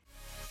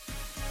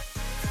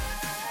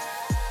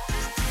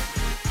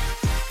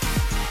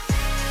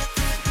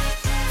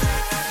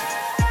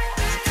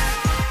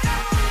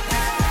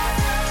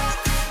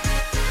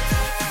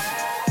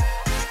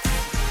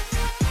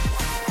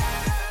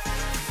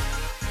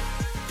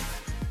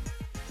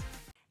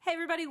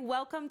everybody.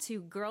 Welcome to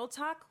Girl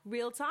Talk,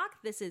 Real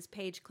Talk. This is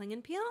Paige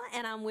Klingenpeel,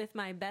 and I'm with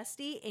my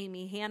bestie,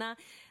 Amy Hanna.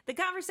 The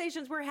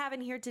conversations we're having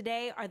here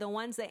today are the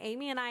ones that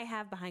Amy and I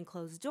have behind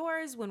closed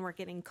doors when we're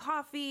getting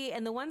coffee,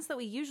 and the ones that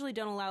we usually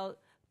don't allow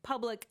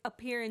public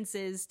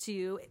appearances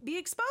to be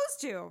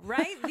exposed to,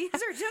 right? These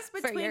are just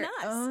between For your us.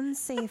 own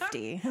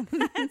safety.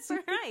 That's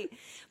right.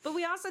 But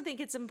we also think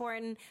it's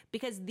important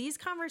because these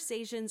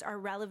conversations are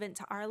relevant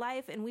to our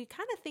life, and we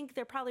kind of think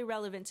they're probably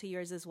relevant to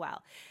yours as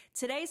well.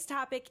 Today's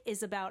topic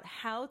is about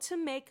how to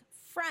make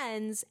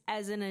friends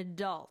as an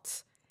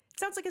adult.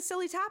 Sounds like a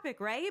silly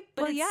topic, right?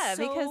 But Well, yeah,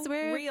 so because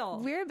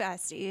real. we're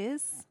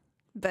besties.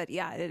 But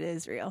yeah, it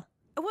is real.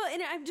 Well,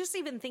 and I'm just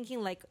even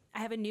thinking, like, I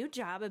have a new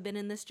job. I've been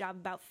in this job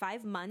about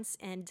 5 months,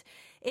 and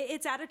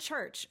it's at a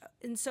church.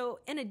 And so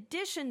in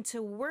addition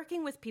to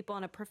working with people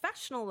on a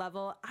professional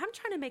level, I'm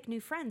trying to make new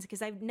friends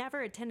because I've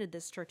never attended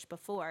this church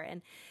before.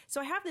 And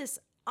so I have this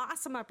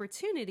awesome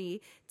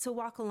opportunity to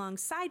walk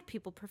alongside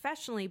people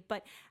professionally,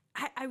 but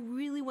I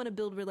really want to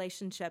build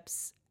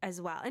relationships as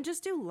well and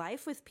just do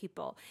life with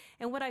people.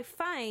 And what I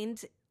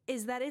find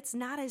is that it's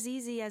not as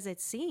easy as it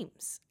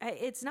seems.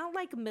 It's not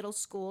like middle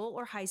school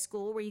or high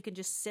school where you can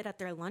just sit at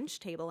their lunch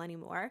table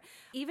anymore.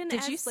 Even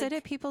Did you sit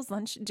at people's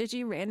lunch? Did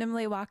you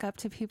randomly walk up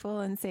to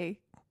people and say,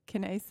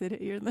 "Can I sit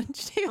at your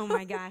lunch table?" Oh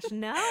my gosh,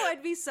 no,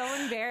 I'd be so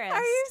embarrassed.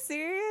 Are you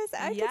serious?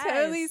 I Yes. could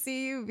totally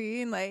see you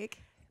being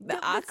like the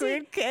But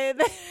awkward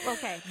kid.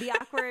 Okay, the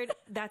awkward,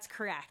 that's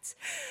correct.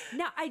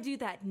 Now, I do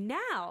that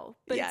now,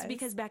 but Yes. it's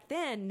because back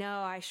then, no,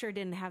 I sure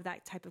didn't have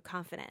that type of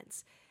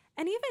confidence.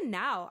 And even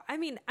now, I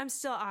mean, I'm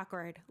still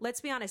awkward. Let's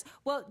be honest.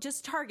 Well,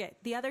 just Target.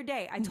 The other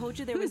day, I told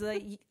you there was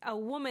a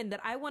woman that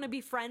I want to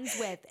be friends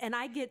with, and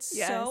I get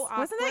Yes. so awkward.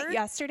 Wasn't that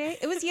yesterday?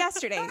 It was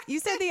yesterday.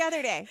 You said the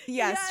other day.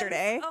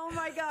 Yesterday. Yes. Oh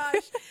my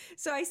gosh.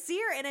 So I see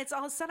her, and it's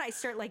all of a sudden I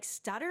start like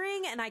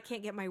stuttering, and I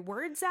can't get my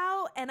words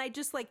out, and I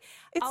just like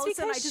It's all of a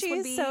sudden I because just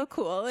want to she's be so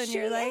cool, and She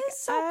you're like, is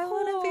so I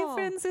want to cool. be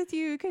friends with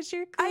you because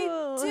you're cool.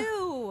 I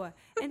do.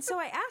 And so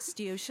I asked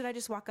you, should I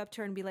just walk up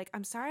to her and be like,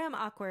 "I'm sorry I'm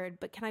awkward,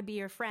 but can I be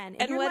your friend?"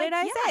 And you're what like, did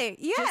I "Yeah, say?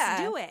 Yeah,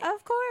 just do it."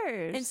 Of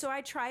course. And so I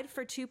tried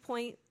for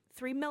 2.3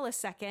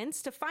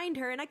 milliseconds to find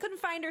her, and I couldn't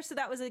find her, so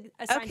that was a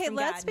sign Okay, from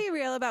let's God. be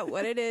real about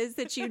what it is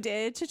that you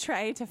did to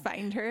try to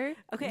find her.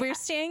 Okay, We're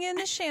staying in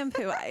the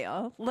shampoo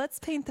aisle. Let's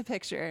paint the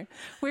picture.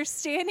 We're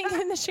standing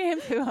in the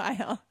shampoo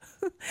aisle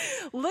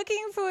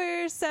looking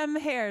for some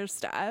hair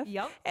stuff.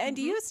 Yep. And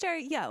you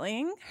start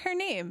yelling her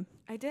name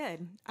I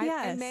did. I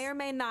Yes. may or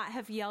may not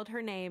have yelled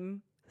her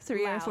name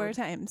 3 or 4 loud.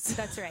 times.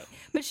 That's right.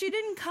 But she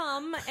didn't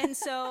come, and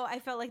so I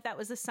felt like that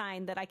was a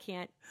sign that I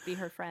can't be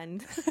her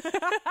friend.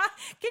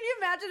 Can you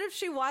imagine if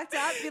she walked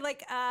out and be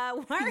like,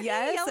 why are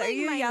Yes, you yelling are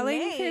you my yelling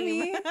name? for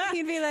me?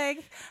 He'd be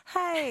like,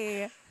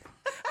 "Hi,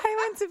 I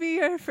want to be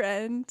your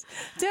friend.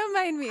 Don't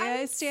mind me.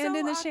 I I'm stand so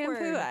in the awkward.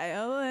 shampoo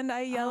aisle and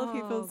I yell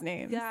people's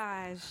names."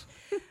 Gosh.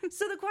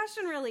 So the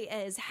question really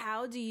is,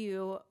 how do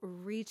you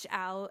reach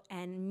out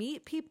and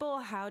meet people?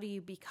 How do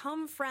you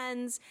become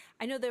friends?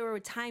 I know there were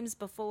times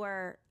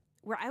before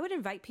where I would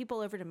invite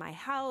people over to my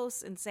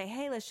house and say,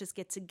 "Hey, let's just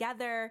get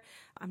together.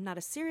 I'm not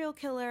a serial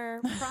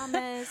killer,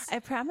 promise." I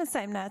promise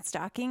I'm not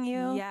stalking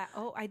you. Yeah.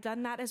 Oh, I've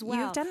done that as well.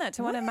 You've done that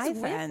to one of What my is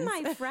friends.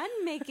 with my friend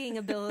making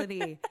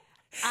ability.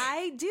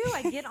 I do.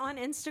 I get on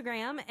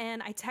Instagram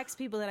and I text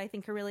people that I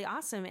think are really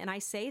awesome. And I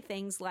say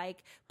things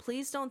like,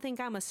 "Please don't think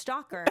I'm a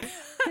stalker,"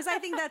 because I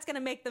think that's going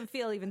to make them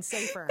feel even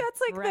safer.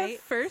 That's like right?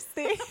 the first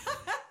thing.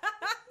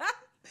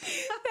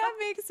 That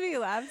makes me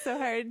laugh so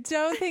hard.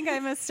 Don't think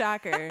I'm a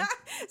stalker.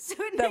 So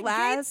it The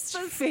negates last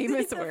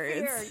famous the words.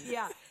 fear.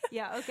 Yeah.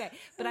 Yeah. Okay.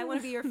 But I want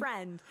to be your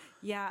friend.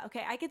 Yeah.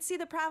 Okay. I could see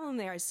the problem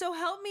there. So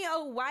help me,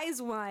 oh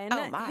wise one,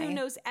 Oh, my. who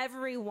knows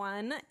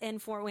everyone in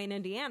Fort Wayne,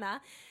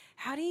 Indiana.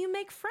 How do you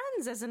make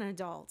friends as an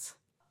adult?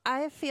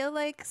 I feel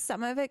like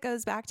some of it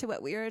goes back to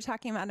what we were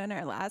talking about in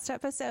our last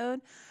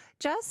episode.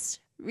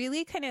 Just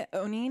really kind of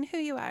owning who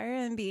you are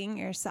and being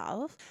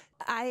yourself.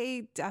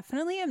 I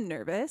definitely am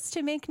nervous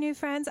to make new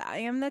friends. I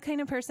am the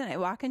kind of person, I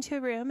walk into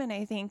a room and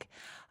I think,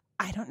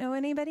 I don't know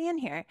anybody in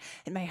here.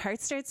 And my heart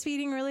starts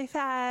beating really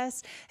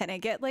fast and I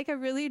get like a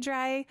really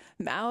dry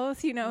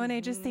mouth, and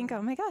I just think,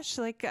 oh my gosh,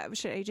 like,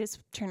 should I just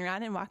turn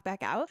around and walk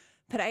back out?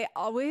 But I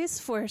always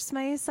force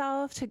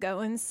myself to go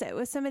and sit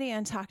with somebody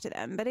and talk to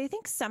them. But I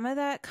think some of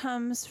that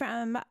comes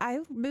from,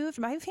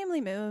 my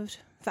family moved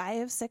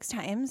 5-6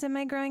 times in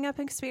my growing up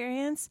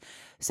experience.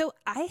 So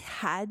I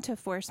had to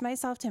force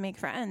myself to make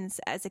friends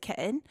as a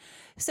kid.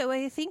 So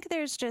I think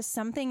there's just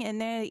something in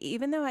there,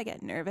 even though I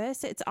get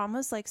nervous, it's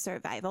almost like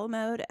survival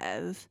mode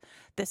of,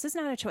 this is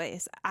not a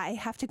choice. I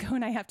have to go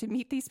and I have to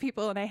meet these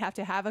people and I have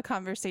to have a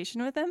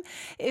conversation with them.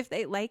 If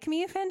they like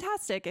me,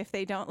 fantastic. If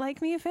they don't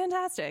like me,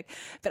 fantastic.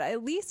 But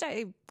at least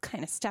I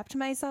kind of stepped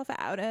myself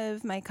out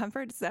of my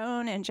comfort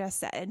zone and just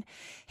said,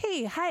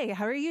 "Hey, hi,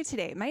 how are you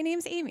today? My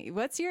name's Amy.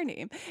 What's your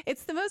name?"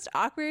 It's the most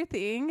awkward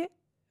thing,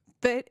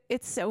 but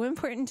it's so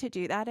important to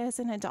do that as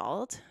an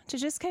adult, to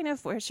just kind of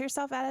force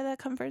yourself out of the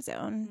comfort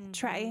zone.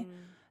 Try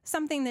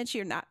something that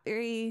you're not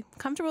very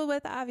comfortable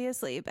with,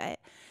 obviously, but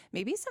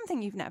maybe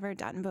something you've never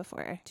done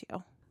before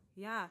too.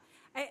 Yeah.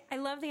 I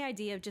love the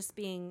idea of just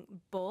being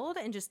bold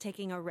and just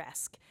taking a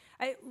risk.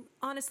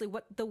 Honestly,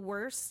 what the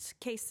worst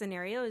case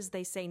scenario is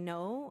they say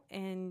no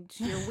and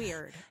you're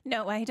weird.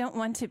 No, I don't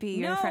want to be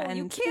your friend. No,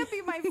 you can't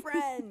be my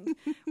friend.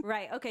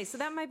 Right. Okay. So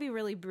that might be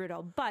really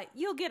brutal, but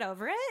you'll get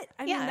over it.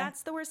 I mean,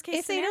 that's the worst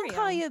case scenario. If they don't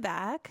call you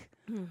back,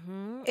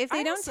 if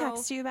they don't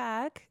text you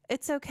back,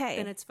 it's okay.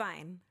 Then it's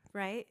fine.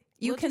 Right.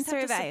 You can just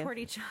have to survive. support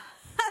each other.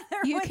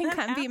 You can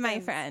come be my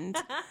friend.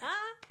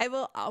 I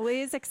will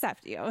always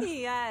accept you.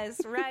 Yes,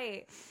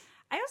 right.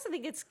 I also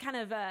think it's kind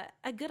of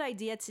a good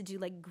idea to do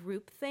like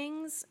group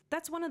things.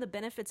 That's one of the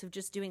benefits of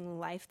just doing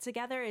life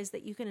together is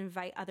that you can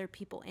invite other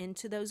people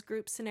into those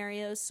group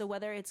scenarios. So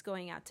whether it's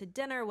going out to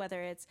dinner,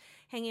 whether it's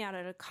hanging out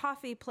at a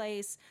coffee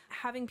place,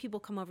 having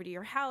people come over to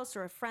your house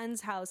or a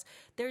friend's house,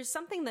 there's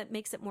something that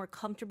makes it more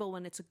comfortable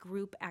when it's a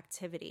group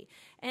activity.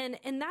 And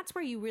that's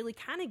where you really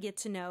kind of get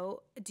to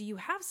know, do you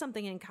have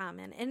something in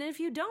common? And if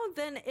you don't,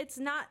 then it's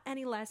not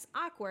any less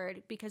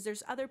awkward because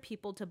there's other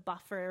people to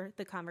buffer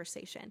the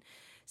conversation.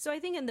 So I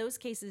think in those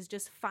cases,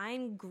 just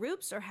find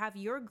groups or have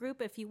your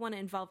group if you want to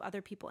involve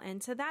other people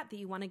into that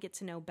you want to get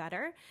to know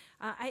better.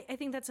 I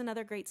think that's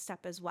another great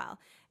step as well.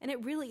 And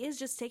it really is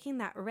just taking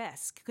that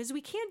risk because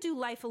we can't do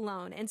life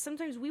alone. And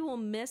sometimes we will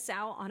miss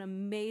out on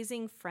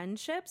amazing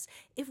friendships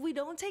if we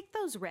don't take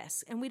those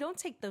risks and we don't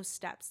take those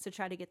steps to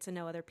try to get to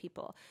know other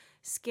people.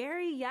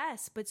 Scary,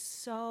 yes, but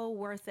so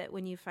worth it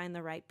when you find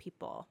the right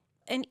people.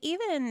 And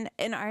even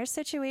in our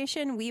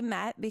situation, we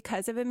met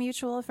because of a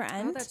mutual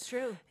friend. Oh, that's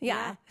true.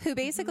 Yeah. Who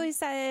basically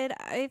said,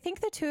 I think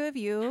the two of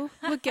you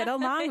would get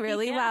along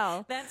really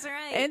well. That's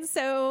right. And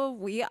so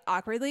we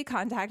awkwardly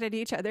contacted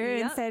each other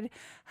and said,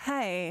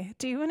 hi,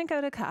 do you want to go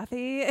to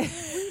coffee?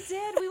 We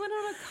did. We went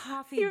on a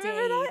coffee you date.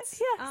 Remember that?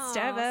 Yeah. Oh,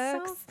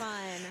 Starbucks. So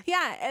fun.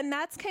 Yeah. And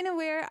that's kind of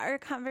where our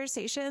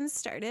conversation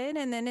started.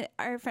 And then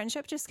our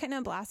friendship just kind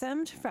of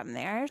blossomed from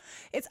there.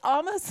 It's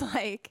almost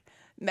like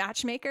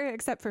matchmaker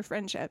except for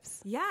friendships.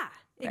 Yeah,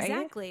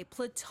 exactly. Right?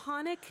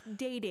 Platonic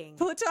dating.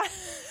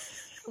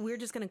 We're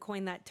just going to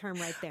coin that term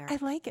right there. I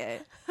like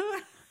it.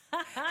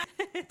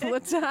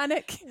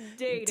 Platonic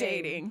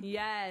dating.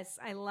 Yes,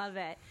 I love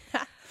it.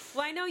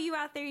 Well, I know you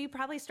out there, you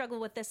probably struggle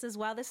with this as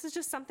well. This is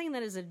just something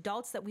that as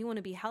adults that we want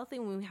to be healthy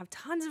when we have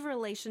tons of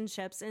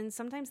relationships. And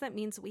sometimes that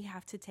means we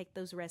have to take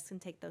those risks and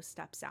take those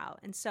steps out.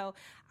 And so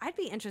I'd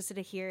be interested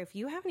to hear if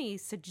you have any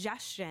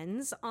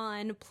suggestions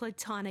on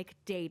platonic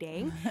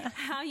dating,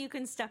 how you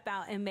can step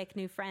out and make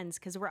new friends,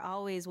 because we're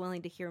always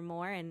willing to hear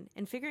more and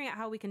figuring out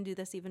how we can do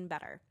this even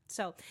better.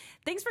 So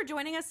thanks for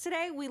joining us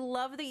today. We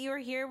love that you're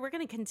here. We're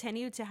going to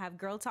continue to have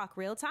Girl Talk,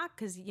 Real Talk,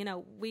 because, you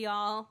know, we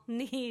all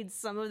need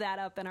some of that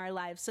up in our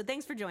lives. So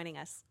thanks for joining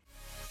us.